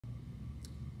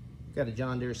Got a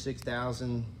John Deere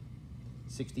 6000,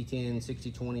 6010,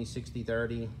 6020,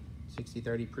 6030,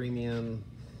 6030 Premium,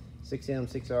 6M,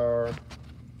 6R.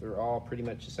 They're all pretty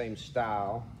much the same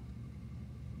style.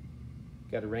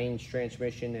 Got a range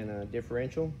transmission and a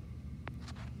differential.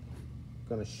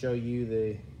 Going to show you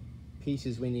the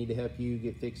pieces we need to help you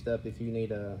get fixed up if you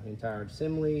need an entire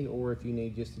assembly, or if you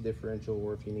need just a differential,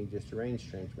 or if you need just a range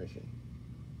transmission.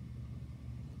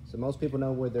 So most people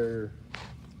know where their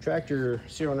tractor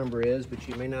serial number is, but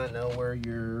you may not know where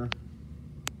your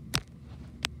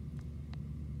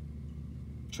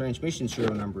transmission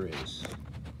serial number is.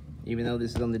 Even though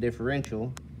this is on the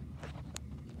differential,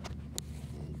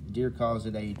 Deere calls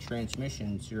it a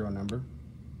transmission serial number.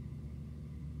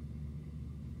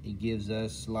 It gives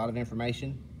us a lot of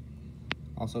information.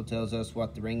 Also tells us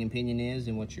what the ring and pinion is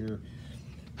and what your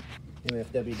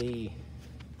MFWD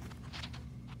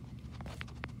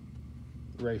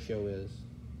ratio is.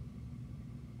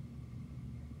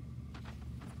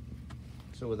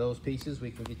 So with those pieces,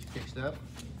 we can get you fixed up.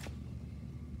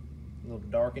 A little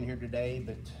dark in here today,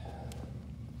 but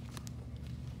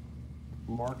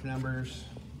mark numbers,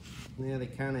 yeah, they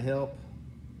kind of help.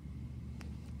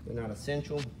 They're not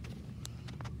essential,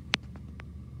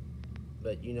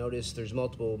 but you notice there's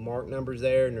multiple mark numbers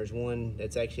there, and there's one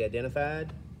that's actually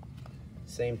identified.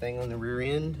 Same thing on the rear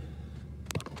end.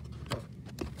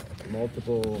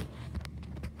 Multiple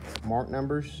mark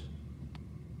numbers,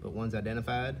 but one's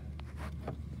identified.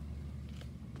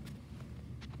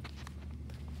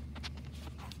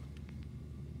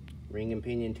 Ring and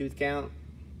pinion tooth count,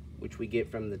 which we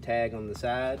get from the tag on the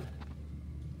side.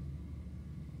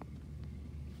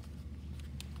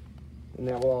 And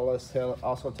that will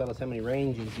also tell us how many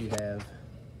ranges you have.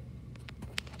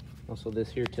 Also, this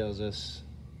here tells us.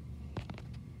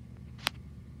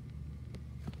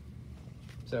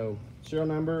 So, serial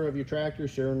number of your tractor,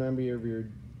 serial number of your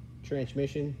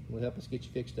transmission will help us get you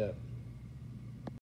fixed up.